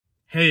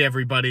Hey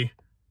everybody,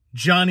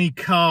 Johnny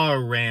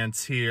Carr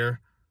Rants here.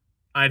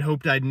 I'd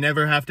hoped I'd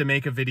never have to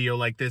make a video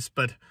like this,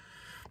 but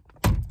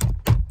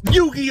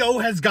Yu-Gi-Oh!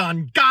 Has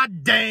gone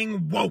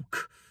goddamn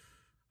woke.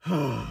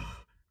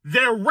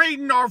 They're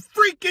raiding our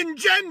freaking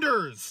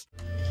genders!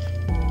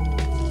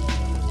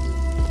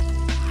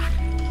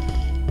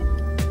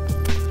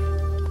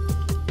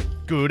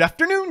 Good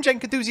afternoon,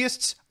 Jank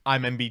enthusiasts.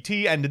 I'm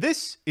MBT, and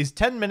this is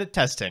 10-Minute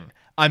Testing.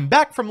 I'm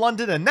back from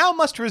London and now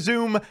must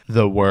resume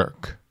the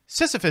work.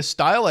 Sisyphus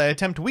style, I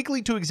attempt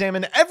weekly to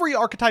examine every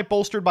archetype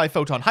bolstered by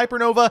Photon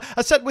Hypernova,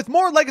 a set with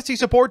more legacy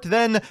support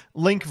than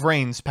Link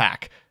Vrains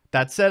pack.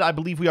 That said, I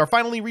believe we are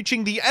finally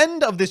reaching the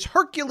end of this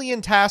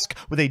Herculean task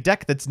with a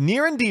deck that's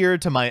near and dear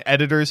to my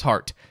editor's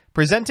heart.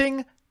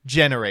 Presenting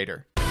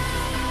Generaider.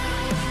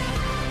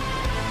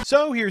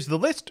 So here's the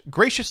list,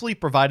 graciously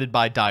provided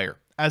by Dyer.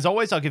 As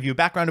always, I'll give you a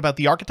background about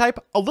the archetype,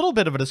 a little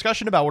bit of a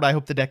discussion about what I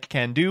hope the deck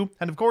can do,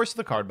 and of course,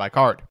 the card by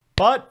card.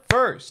 But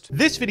first,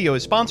 this video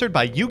is sponsored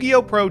by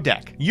Yu-Gi-Oh! Pro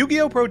Deck.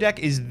 Yu-Gi-Oh! Pro Deck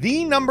is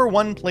the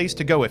 #1 place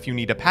to go if you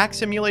need a pack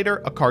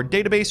simulator, a card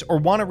database, or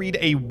want to read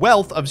a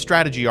wealth of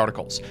strategy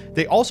articles.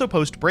 They also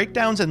post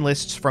breakdowns and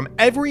lists from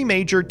every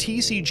major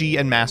TCG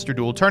and Master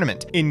Duel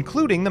tournament,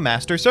 including the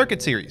Master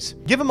Circuit series.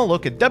 Give them a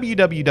look at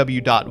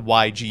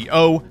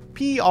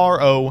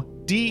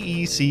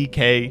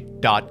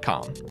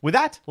www.ygoprodeck.com. With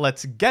that,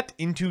 let's get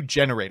into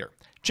Generaider.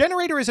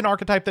 Generaider is an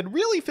archetype that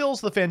really fills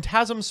the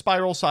Phantasm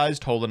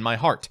Spiral-sized hole in my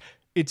heart.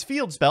 Its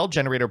field spell,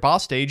 Generaider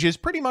Boss Stage, is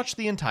pretty much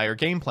the entire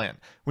game plan.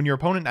 When your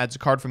opponent adds a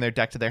card from their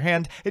deck to their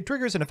hand, it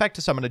triggers an effect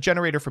to summon a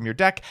generator from your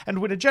deck, and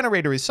when a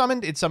generator is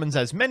summoned, it summons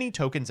as many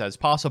tokens as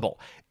possible.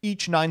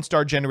 Each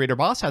 9-star Generator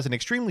boss has an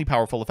extremely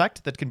powerful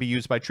effect that can be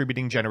used by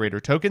tributing generator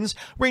tokens,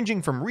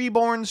 ranging from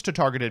reborns to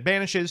targeted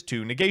banishes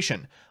to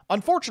negation.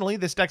 Unfortunately,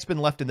 this deck's been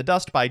left in the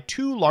dust by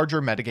two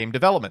larger metagame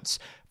developments.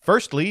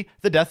 Firstly,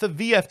 the death of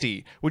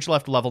VFD, which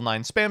left level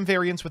 9 spam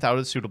variants without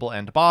a suitable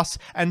end boss,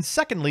 and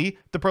secondly,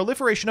 the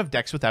proliferation of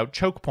decks without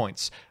choke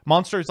points.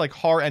 Monsters like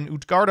Har and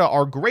Utgarda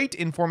are great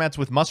in formats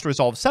with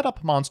must-resolve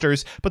setup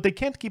monsters, but they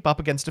can't keep up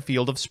against a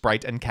field of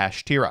Sprite and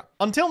Kashtira.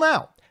 Until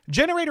now.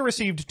 Generaider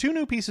received two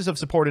new pieces of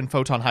support in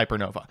Photon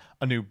Hypernova,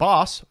 a new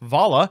boss,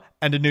 Vala,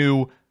 and a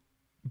new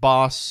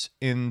boss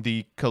in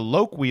the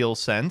colloquial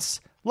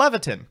sense,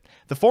 Leviathan.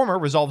 The former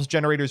resolves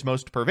Generaider's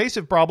most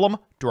pervasive problem,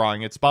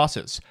 drawing its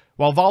bosses.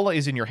 While Vala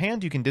is in your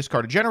hand, you can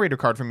discard a Generator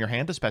card from your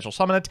hand to special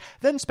summon it,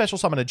 then special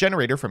summon a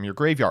Generator from your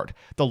graveyard.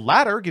 The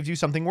latter gives you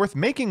something worth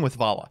making with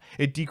Vala.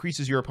 It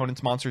decreases your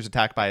opponent's monster's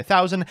attack by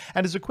 1,000,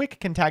 and as a quick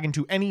can tag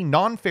into any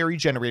non-fairy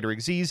Generator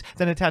Xyz,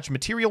 then attach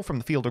material from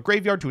the field or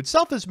graveyard to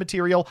itself as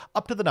material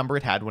up to the number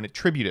it had when it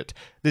tributed.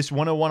 This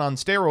 101 on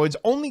steroids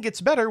only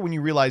gets better when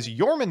you realize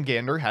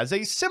Jormungandr has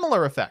a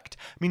similar effect,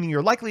 meaning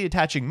you're likely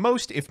attaching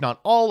most, if not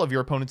all, of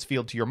your opponent's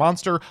field to your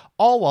monster,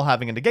 all while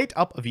having a negate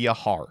up via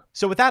Har.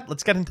 So with that,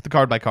 let's get into the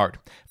card by card.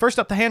 First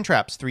up, the hand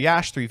traps, 3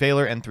 Ash, 3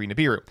 Valor, and 3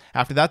 Nibiru.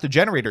 After that, the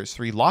generators,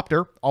 3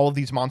 Lopter. All of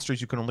these monsters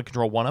you can only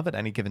control one of at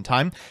any given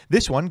time.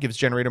 This one gives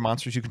generator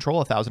monsters you control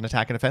 1,000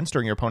 attack and defense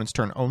during your opponent's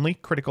turn only,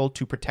 critical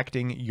to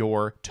protecting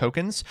your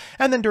tokens.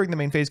 And then during the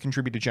main phase,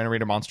 contribute a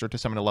generator monster to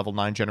summon a level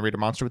 9 generator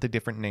monster with a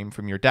different name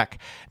from your deck.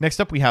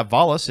 Next up, we have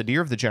Vala, Sadir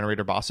of the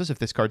generator bosses. If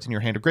this card's in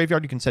your hand or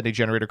graveyard, you can send a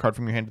generator card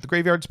from your hand to the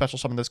graveyard, special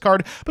summon this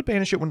card, but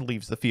banish it when it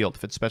leaves the field.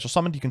 If it's special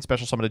summoned, you can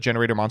special summon a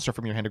generator monster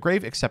from your hand to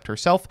grave, except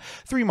herself.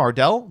 3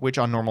 Mardell, which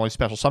on normally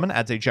special summon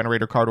adds a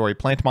generator card or a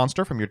plant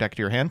monster from your deck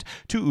to your hand.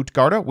 2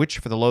 Utgarda, which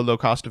for the low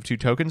cost of 2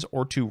 tokens,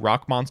 or 2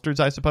 rock monsters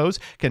I suppose,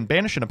 can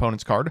banish an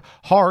opponent's card.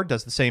 Har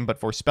does the same but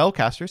for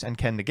spellcasters and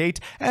can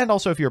negate, and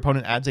also if your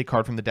opponent adds a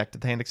card from the deck to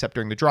the hand except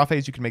during the draw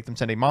phase, you can make them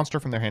send a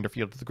monster from their hand or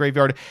field to the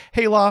graveyard.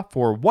 Hala,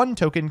 for 1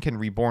 token, can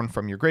reborn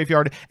from your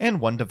graveyard, and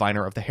 1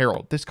 Diviner of the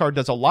Herald. This card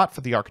does a lot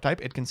for the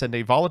archetype. It can send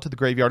a Vala to the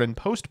graveyard, and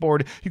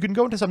post-board, you can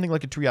go into something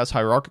like a Trias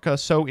Hierarchica,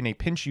 so in a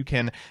pinch you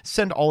can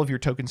send all of your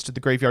tokens to the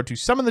graveyard to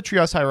summon the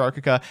Trias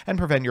Hierarchica and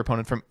prevent your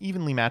opponent from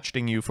evenly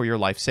matching you for your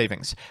life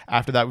savings.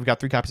 After that, we've got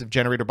 3 copies of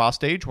Generator Boss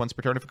Stage. Once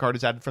per turn, if a card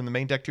is added from the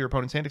main deck to your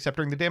opponent's hand except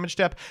during the damage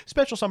step,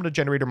 special summon a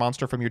generator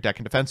monster from your deck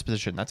in defense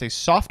position. That's a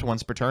soft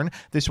once per turn.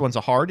 This one's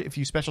a hard. If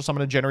you special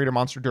summon a generator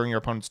monster during your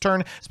opponent's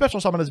turn,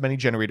 special summon as many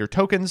generator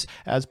tokens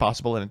as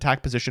possible in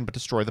attack position, but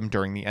destroy them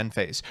during the end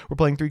phase. We're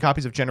playing 3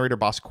 copies of Generator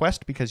Boss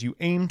Quest because you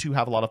aim to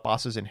have a lot of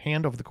bosses in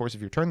hand over the course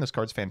of your turn. This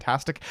card's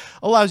fantastic.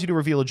 Allows you to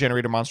reveal a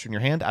generator monster in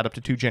your hand, add up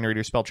to 2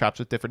 generator spell traps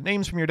with different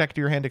names from your deck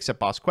to your hand except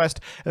Boss Quest,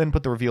 and then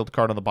put the revealed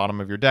card on the bottom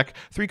of your deck.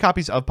 3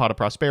 copies of Pot of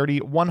Prosperity,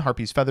 1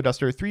 Harpy's Feather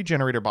Duster, 3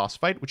 Generator Boss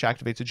Fight, which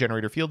activates a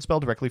generator field spell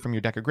directly from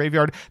your deck or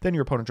graveyard, then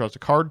your opponent draws a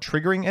card,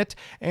 triggering it,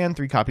 and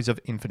 3 copies of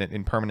Infinite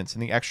Impermanence.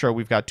 In the extra,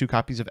 we've got 2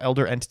 copies of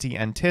Elder Entity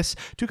and Tis,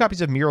 2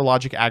 copies of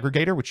Mirrologic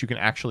Aggregator, which you can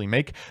actually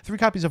make, 3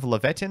 copies of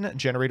Leviathan,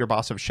 Generator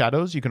Boss of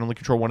Shadows. You can only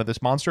control one of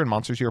this monster, and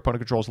monsters your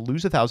opponent controls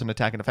lose 1,000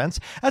 attack and defense.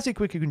 As a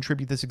quick, you contribute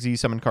contribute this Xyz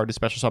summon card to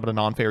special summon a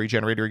non-fairy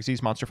Generator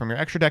Xyz monster from your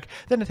extra deck,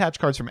 then attach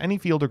cards from any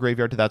field or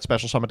graveyard to that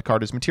special summoned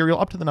card as material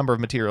up to the number of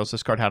materials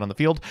this card had on the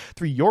field.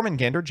 3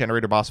 Jormungandr,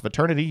 Generator Boss of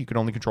Eternity. You can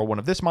only control one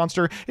of this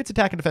monster. Its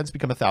attack and defense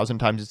become 1,000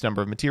 times its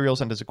number of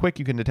materials, and as a quick,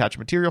 you can attach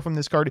material from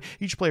this card.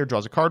 Each player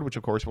draws a card, which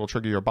of course will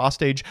trigger your boss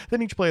stage.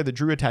 Then each player that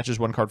drew attaches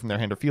one card from their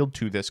hand or field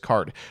to this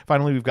card.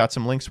 Finally, we've got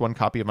some links: 1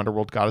 copy of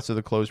Underworld Goddess of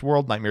the Closed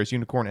World, Nightmares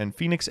Unicorn and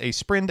Phoenix, a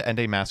Sprint, and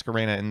a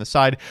Masquerena in the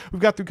side.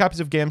 We've got 3 copies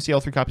of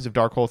Gamciel, 3 copies of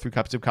Darkhole, 3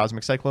 copies of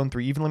Cosmic Cyclone,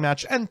 3 Evenly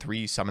Matched, and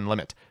 3 Summon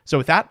Limit. So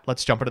with that,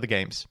 let's jump into the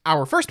games.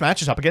 Our first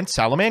match is up against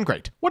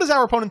Salamangreat. What does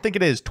our opponent think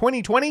it is?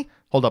 2020?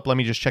 Hold up, let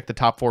me just check the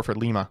top 4 for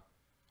Lima.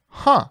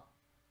 Huh.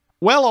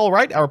 Well, all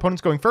right, our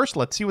opponent's going first.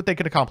 Let's see what they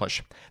could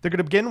accomplish. They're going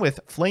to begin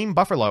with Flame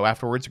Buffalo.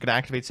 Afterwards, you're going to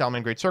activate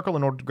Salamangreat Circle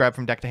in order to grab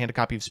from deck to hand a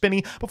copy of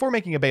Spinny before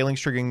making a Bailings,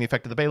 triggering the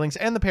effect of the Bailings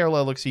and the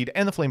Parallel Exceed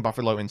and the Flame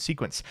Buffalo in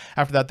sequence.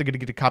 After that, they're going to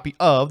get a copy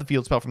of the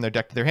field spell from their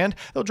deck to their hand.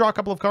 They'll draw a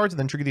couple of cards and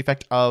then trigger the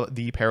effect of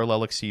the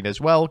Parallel Exceed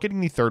as well,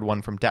 getting the 3rd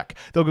one from deck.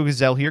 They'll go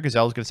Gazelle here.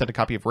 Gazelle is going to send a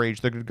copy of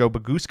Rage. They're going to go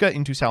Baguska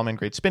into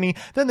Salamangreat Spinny.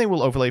 Then they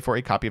will overlay for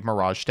a copy of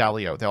Mirage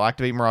Stalio. They'll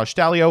activate Mirage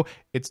Stalio.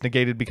 It's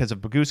negated because of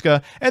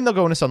Baguska, and they'll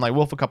go into Sunlight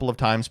Wolf a couple of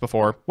times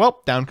before,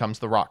 well, down comes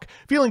the rock.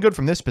 Feeling good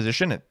from this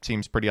position. It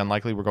seems pretty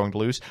unlikely we're going to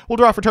lose. We'll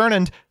draw for turn,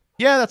 and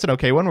yeah, that's an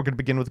okay one. We're going to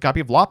begin with a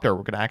copy of Lopter.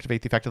 We're going to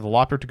activate the effect of the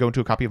Lopter to go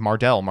into a copy of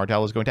Mardell.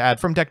 Mardell is going to add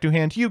from deck to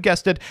hand, you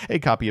guessed it, a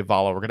copy of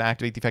Vala. We're going to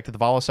activate the effect of the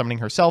Vala, summoning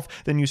herself,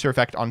 then use her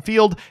effect on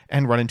field,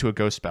 and run into a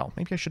Ghost Spell.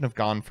 Maybe I shouldn't have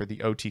gone for the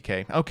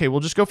OTK. Okay,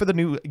 we'll just go for the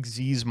new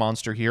Xyz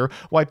monster here.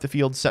 Wipe the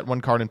field, set 1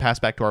 card, and pass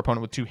back to our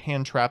opponent with 2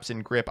 hand traps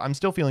in grip. I'm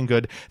still feeling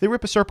good. They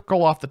rip a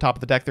circle off the top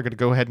of the deck. They're going to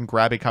go ahead and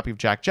grab a copy of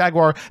Jack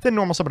Jaguar, then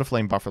normal summon a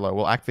Flame Buffalo.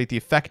 We'll activate the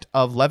effect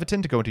of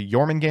Leviton to go into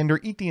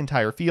Jormungandr, eat the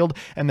entire field,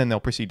 and then they'll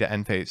proceed to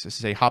end phase. This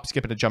is a hop,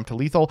 skip, and a jump to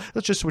lethal.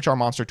 Let's just switch our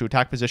monster to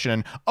attack position,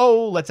 and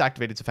oh, let's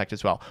activate its effect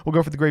as well. We'll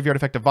go for the graveyard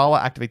effect of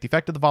Vala, activate the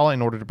effect of the Vala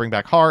in order to bring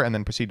back Har, and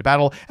then proceed to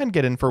battle and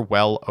get in for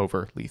well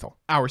over lethal.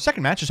 Our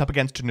second match is up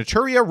against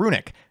Naturia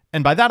Runic.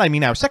 And by that, I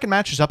mean our second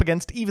match is up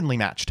against Evenly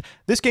Matched.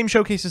 This game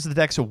showcases the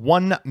deck's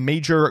one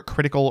major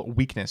critical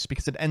weakness.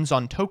 Because it ends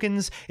on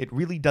tokens, it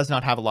really does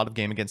not have a lot of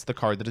game against the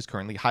card that is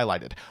currently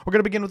highlighted. We're going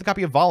to begin with a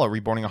copy of Vala,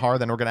 reborning a Har,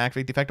 then we're going to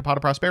activate the effect of Pot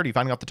of Prosperity,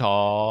 finding off the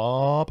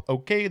top.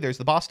 Okay, there's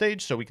the boss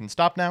stage, so we can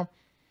stop now.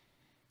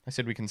 I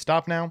said we can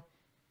stop now.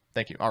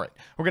 Thank you. All right.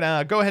 We're going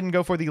to go ahead and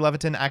go for the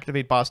Leviton,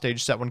 activate boss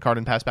stage, set 1 card,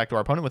 and pass back to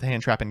our opponent with a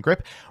hand trap and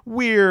grip.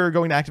 We're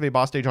going to activate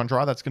boss stage on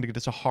draw. That's going to get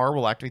us a Har.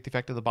 We'll activate the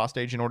effect of the boss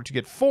stage in order to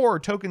get 4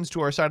 tokens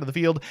to our side of the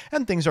field,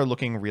 and things are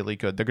looking really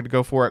good. They're going to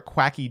go for it,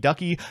 Quacky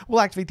Ducky.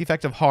 We'll activate the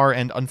effect of Har,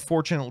 and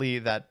unfortunately,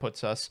 that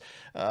puts us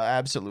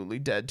absolutely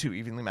dead to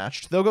Evenly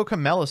Matched. They'll go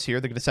Camelus here.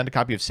 They're going to send a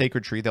copy of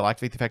Sacred Tree. They'll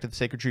activate the effect of the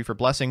Sacred Tree for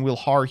Blessing. We'll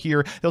Har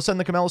here. They'll send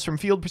the Camelus from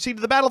field, proceed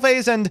to the battle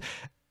phase, and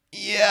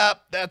yeah,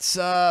 that's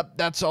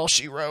all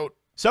she wrote.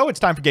 So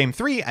it's time for game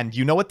 3, and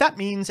you know what that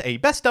means, a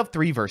best of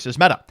 3 versus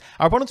meta.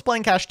 Our opponent's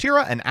playing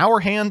Kashtira, and our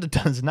hand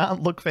does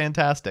not look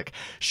fantastic.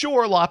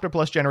 Sure, Lopter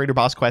plus Generator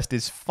Boss Quest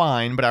is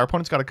fine, but our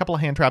opponent's got a couple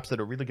of hand traps that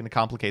are really going to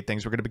complicate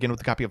things. We're going to begin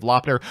with a copy of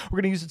Lopter. We're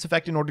going to use its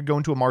effect in order to go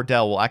into a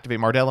Mardell. We'll activate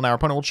Mardell, and our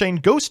opponent will chain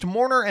Ghost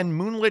Mourner and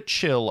Moonlit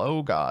Chill.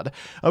 Oh god.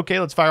 Okay,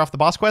 let's fire off the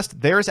Boss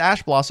Quest. There's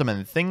Ash Blossom,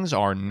 and things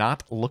are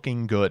not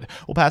looking good.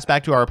 We'll pass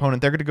back to our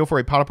opponent. They're going to go for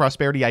a Pot of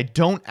Prosperity. I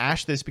don't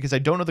Ash this because I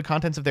don't know the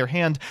contents of their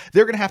hand.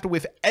 They're going to have to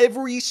whiff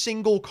every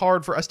single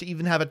card for us to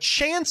even have a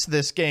chance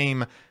this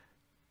game.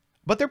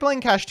 But they're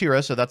playing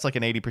Kashtira, so that's like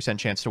an 80%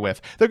 chance to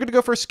whiff. They're going to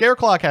go for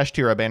Scareclaw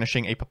Kashtira,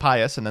 banishing a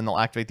Papyrus, and then they'll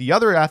activate the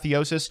other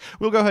Atheosis.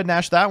 We'll go ahead and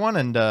Ash that one,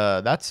 and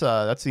that's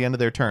the end of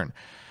their turn.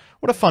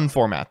 What a fun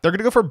format. They're going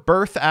to go for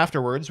Birth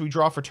afterwards. We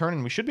draw for turn,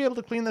 and we should be able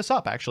to clean this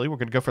up, actually. We're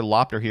going to go for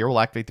Lopter here.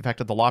 We'll activate the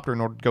effect of the Lopter in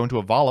order to go into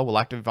a Vala. We'll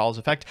activate Vala's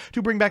effect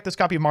to bring back this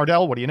copy of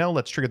Mardell. What do you know?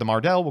 Let's trigger the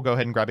Mardell. We'll go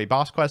ahead and grab a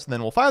Boss Quest, and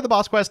then we'll fire the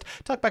Boss Quest,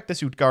 tuck back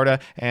this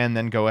Utgarda, and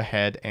then go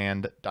ahead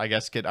and, I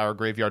guess, get our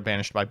graveyard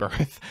banished by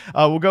Birth.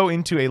 We'll go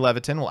into a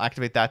Leviton. We'll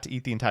activate that to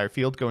eat the entire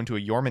field, go into a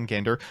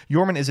Jormungandr.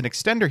 Jormungandr is an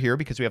extender here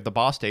because we have the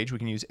boss stage. We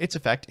can use its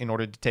effect in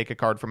order to take a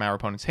card from our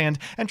opponent's hand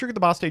and trigger the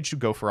boss stage to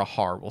go for a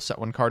Har. We'll set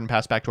 1 card and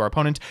pass back to our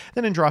opponent.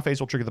 Then in draw phase,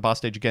 we'll trigger the boss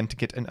stage again to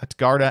get an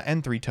Utgarda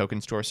and 3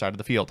 tokens to our side of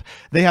the field.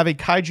 They have a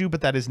Kaiju,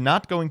 but that is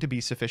not going to be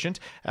sufficient.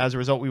 As a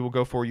result, we will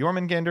go for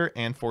Jormungandr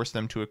and force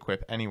them to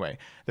equip anyway.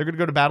 They're going to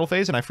go to battle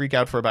phase, and I freak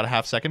out for about a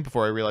half second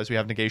before I realize we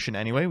have negation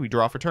anyway. We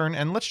draw for turn,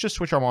 and let's just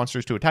switch our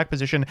monsters to attack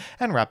position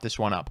and wrap this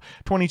one up.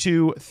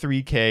 22,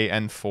 3k,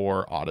 and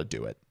 4 ought to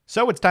do it.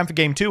 So it's time for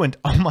game 2, and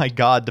oh my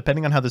god,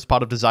 depending on how this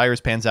Pot of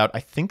Desires pans out, I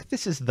think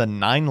this is the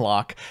 9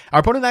 lock. Our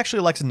opponent actually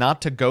elects not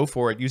to go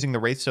for it, using the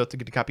Wraithstone to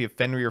get a copy of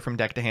Fenrir from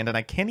deck to hand, and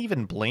I can't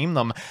even blame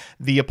them.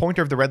 The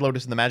Appointer of the Red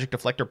Lotus and the Magic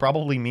Deflector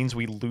probably means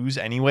we lose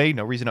anyway,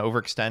 no reason to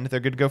overextend. They're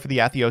good to go for the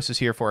Atheosis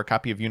here for a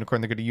copy of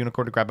Unicorn. They're good to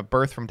Unicorn to grab a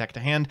Birth from deck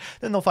to hand,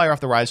 then they'll fire off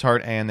the Rise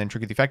Heart, and then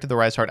trigger the effect of the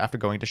Rise Heart after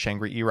going to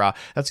Shangri-Ira.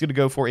 That's good to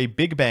go for a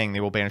Big Bang.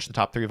 They will banish the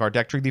top 3 of our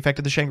deck, trigger the effect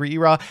of the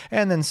Shangri-Ira,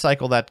 and then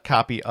cycle that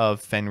copy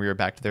of Fenrir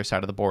back to their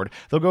side of the board.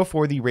 sideboard. They'll go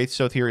for the Wraith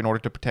Soth here in order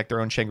to protect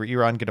their own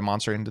Shangri-Ira and get a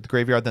monster into the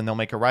graveyard. Then they'll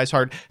make a Rise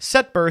Heart,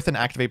 set Birth, and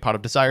activate Pot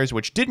of Desires,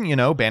 which, didn't you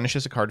know,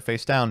 banishes a card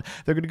face down.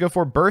 They're going to go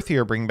for Birth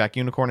here, bringing back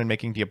Unicorn and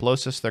making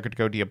Diablosis. They're going to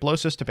go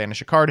Diablosis to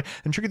banish a card,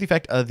 and trigger the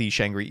effect of the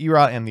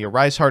Shangri-Ira and the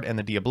Rise Heart and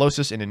the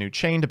Diablosis in a new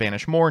chain to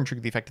banish more, and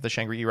trigger the effect of the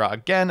Shangri-Ira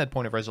again at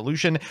point of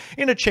resolution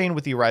in a chain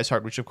with the Rise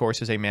Heart, which of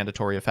course is a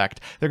mandatory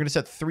effect. They're going to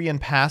set 3 and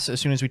pass. As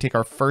soon as we take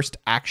our first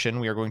action,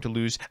 we are going to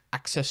lose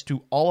access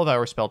to all of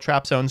our spell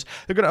trap zones.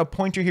 They're going to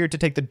appoint you here to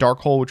take the Dark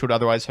Hole, which would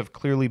otherwise have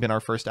clearly been our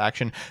first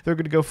action. They're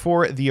going to go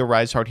for the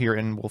Rise Heart here,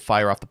 and we'll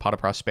fire off the Pot of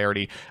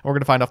Prosperity. And we're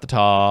going to find off the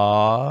top.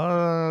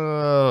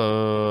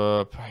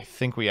 I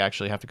think we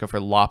actually have to go for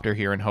Lopter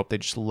here and hope they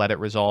just let it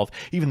resolve.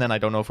 Even then, I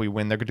don't know if we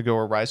win. They're going to go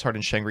a Rise Heart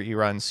and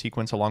Shangri-Ira in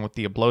sequence along with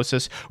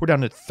Diablosis. We're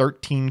down to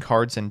 13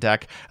 cards in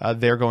deck.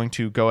 They're going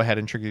to go ahead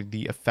and trigger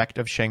the effect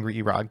of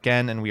Shangri-Ira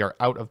again, and we are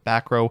out of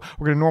back row.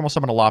 We're going to normal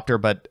summon a Lopter,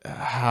 but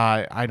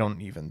I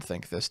don't even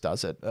think this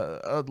does it.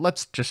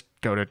 Let's just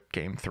go to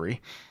game 3.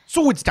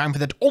 So it's time for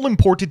that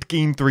all-important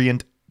game 3,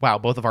 and wow,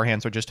 both of our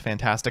hands are just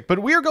fantastic. But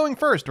we are going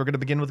first. We're going to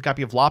begin with a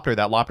copy of Lopter.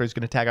 That Lopter is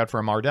going to tag out for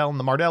a Mardell, and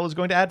the Mardell is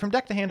going to add from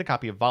deck to hand a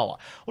copy of Vala.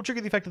 We'll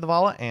trigger the effect of the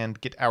Vala and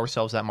get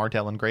ourselves that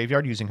Mardell in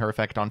graveyard using her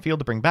effect on field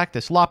to bring back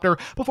this Lopter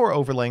before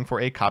overlaying for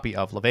a copy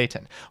of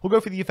Leviathan. We'll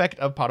go for the effect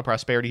of Pot of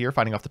Prosperity here,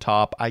 finding off the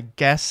top. I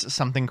guess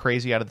something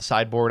crazy out of the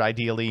sideboard,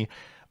 ideally.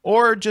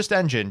 Or just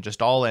engine,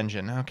 just all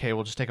engine. Okay,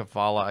 we'll just take a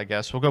Vala, I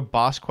guess. We'll go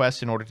Boss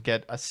Quest in order to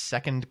get a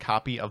second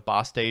copy of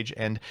Boss Stage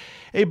and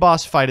a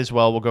Boss Fight as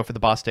well. We'll go for the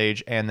Boss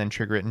Stage and then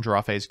trigger it in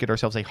draw phase, get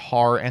ourselves a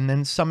Har, and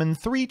then summon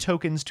 3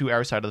 tokens to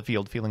our side of the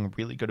field. Feeling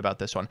really good about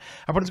this one.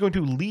 Our opponent's going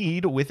to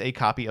lead with a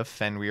copy of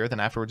Fenrir, then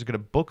afterwards going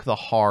to book the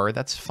Har.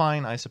 That's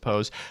fine, I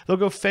suppose. They'll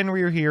go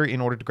Fenrir here in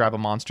order to grab a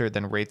monster,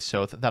 then Wraith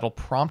Soth. That'll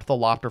prompt the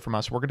Lopter from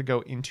us. We're going to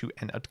go into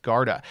an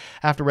Utgarda.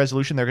 After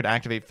resolution, they're going to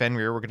activate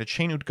Fenrir. We're going to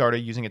chain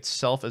Utgarda using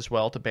itself as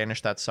well to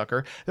banish that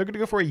sucker. They're going to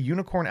go for a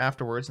Unicorn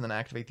afterwards and then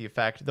activate the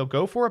effect. They'll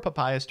go for a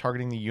Papyrus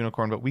targeting the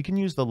Unicorn, but we can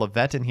use the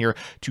Leviathan here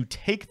to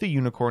take the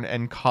Unicorn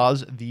and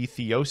cause the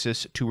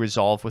Theosis to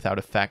resolve without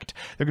effect.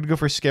 They're going to go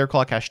for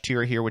Scareclaw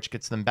Kashtira here, which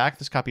gets them back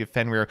this copy of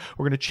Fenrir.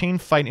 We're going to chain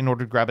Fight in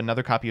order to grab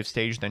another copy of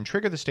Stage, then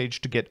trigger the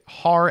Stage to get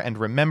Har, and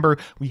remember,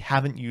 we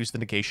haven't used the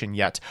negation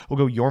yet. We'll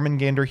go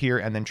Jormungandr here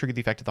and then trigger the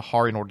effect of the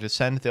Har in order to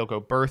send. They'll go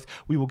Birth.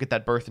 We will get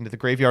that Birth into the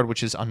graveyard,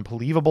 which is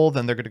unbelievable.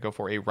 Then they're going to go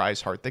for a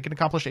Rise Heart. They can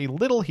accomplish a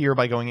little here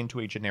by going into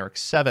a generic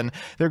 7.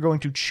 They're going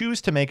to choose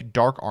to make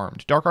Dark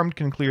Armed. Dark Armed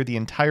can clear the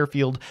entire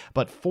field,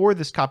 but for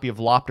this copy of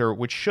Lopter,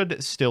 which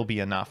should still be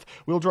enough.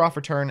 We'll draw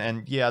for turn,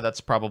 and yeah,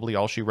 that's probably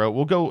all she wrote.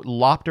 We'll go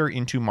Lopter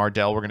into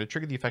Mardell. We're going to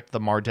trigger the effect of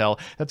the Mardell.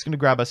 That's going to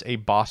grab us a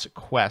Boss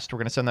Quest. We're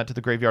going to send that to the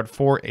graveyard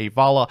for a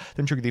Vala,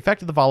 then trigger the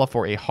effect of the Vala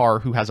for a Har,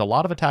 who has a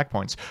lot of attack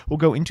points. We'll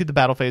go into the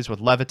battle phase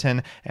with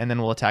Leviathan, and then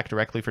we'll attack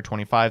directly for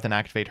 25, then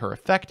activate her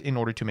effect in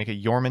order to make a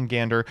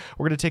Jormungandr.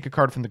 We're going to take a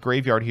card from the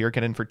graveyard here,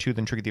 get in for 2,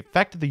 then trigger the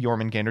effect of the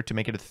Jormungandr to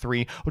make it a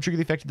 3. We'll trigger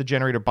the effect of the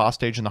Generator Boss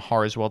Stage and the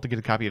Har as well to get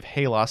a copy of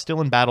Hala. Still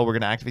in battle, we're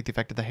going to activate the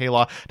effect of the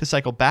Hala to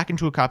cycle back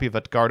into a copy of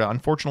Utgarda.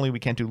 Unfortunately, we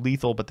can't do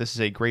lethal, but this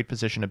is a great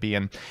position to be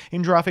in.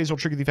 In draw phase, we'll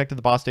trigger the effect of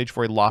the Boss Stage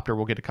for a Lopter.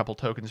 We'll get a couple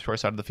tokens to our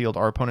side of the field.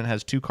 Our opponent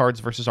has 2 cards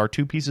versus our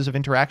 2 pieces of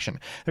interaction.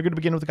 They're going to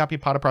begin with a copy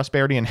of Pot of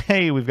Prosperity, and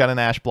hey, we've got an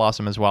Ash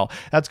Blossom as well.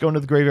 That's going to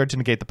the graveyard to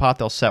negate the pot.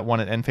 They'll set 1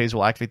 at end phase.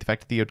 We'll activate the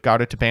effect of the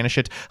Utgarda to banish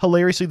it.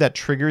 Hilariously, that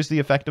triggers the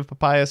effect of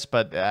Papyrus,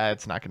 but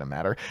it's not going to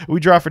matter. We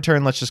draw for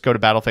turn. Let's just go to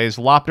battle phase.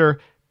 Lopter,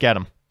 get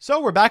him.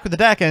 So we're back with the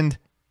deck, and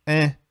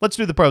let's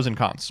do the pros and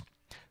cons.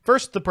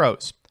 First, the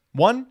pros.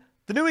 1,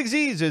 the new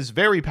Xyz is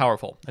very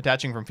powerful.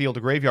 Attaching from field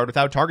to graveyard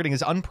without targeting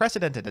is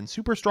unprecedented and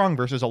super strong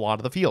versus a lot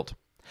of the field.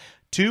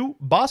 2,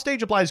 Boss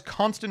Stage applies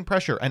constant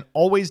pressure and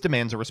always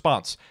demands a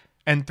response.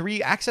 And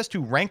 3, access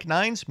to rank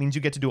 9s means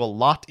you get to do a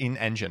lot in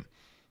engine.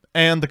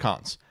 And the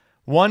cons.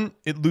 1,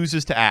 it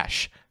loses to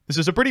Ash. This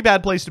is a pretty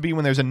bad place to be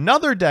when there's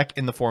another deck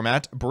in the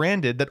format,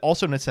 branded, that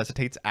also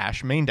necessitates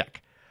Ash main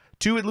deck.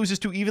 2, it loses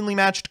to evenly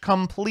matched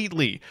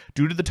completely.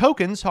 Due to the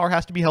tokens, Har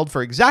has to be held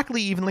for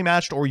exactly evenly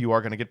matched or you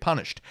are going to get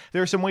punished.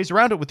 There are some ways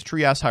around it with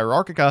Trias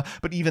Hierarchica,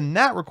 but even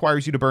that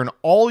requires you to burn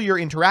all your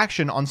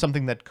interaction on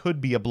something that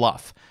could be a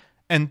bluff.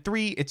 And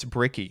 3, it's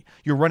bricky.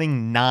 You're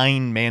running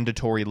 9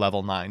 mandatory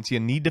level 9s. You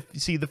need to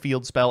see the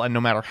field spell, and no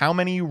matter how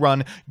many you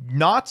run,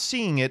 not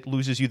seeing it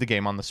loses you the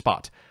game on the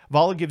spot.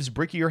 Vala gives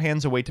brickier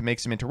hands a way to make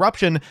some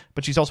interruption,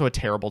 but she's also a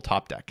terrible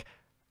top deck.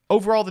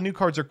 Overall, the new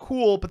cards are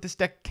cool, but this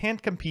deck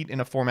can't compete in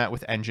a format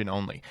with engine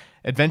only.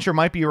 Adventure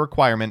might be a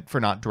requirement for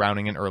not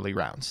drowning in early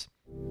rounds.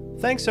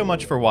 Thanks so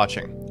much for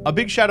watching. A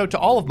big shout out to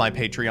all of my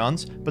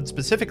Patreons, but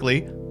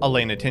specifically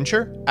Elena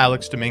Tincher,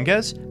 Alex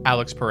Dominguez,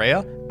 Alex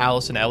Perea,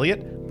 Allison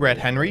Elliott, Brett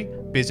Henry,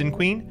 Bizen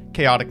Queen,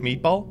 Chaotic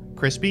Meatball,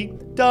 Crispy,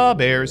 Da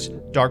Bears,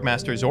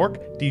 Darkmaster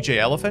Zork, DJ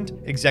Elephant,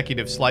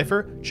 Executive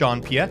Slifer, John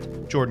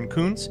Piet, Jordan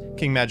Coons,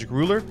 King Magic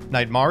Ruler,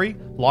 Knight Mari,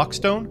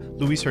 Lockstone,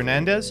 Luis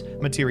Hernandez,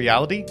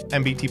 Materiality,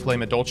 MBT Play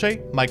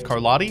Dolce, Mike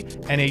Carlotti,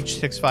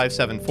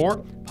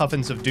 NH6574,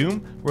 Puffins of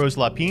Doom, Rose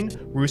Lapine,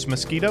 Roos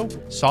Mosquito,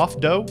 Soft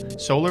Dough,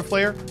 Solar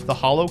Flare, The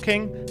Hollow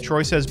King,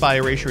 Troy Says By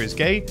Erasure is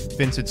Gay,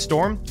 Vincent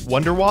Storm,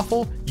 Wonder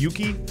Waffle,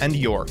 Yuki, and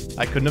Yor.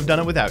 I couldn't have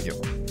done it without you.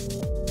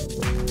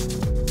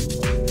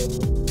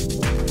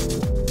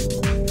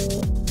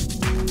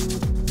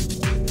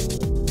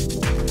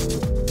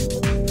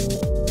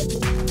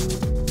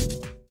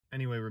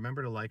 Anyway,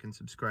 remember to like and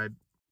subscribe.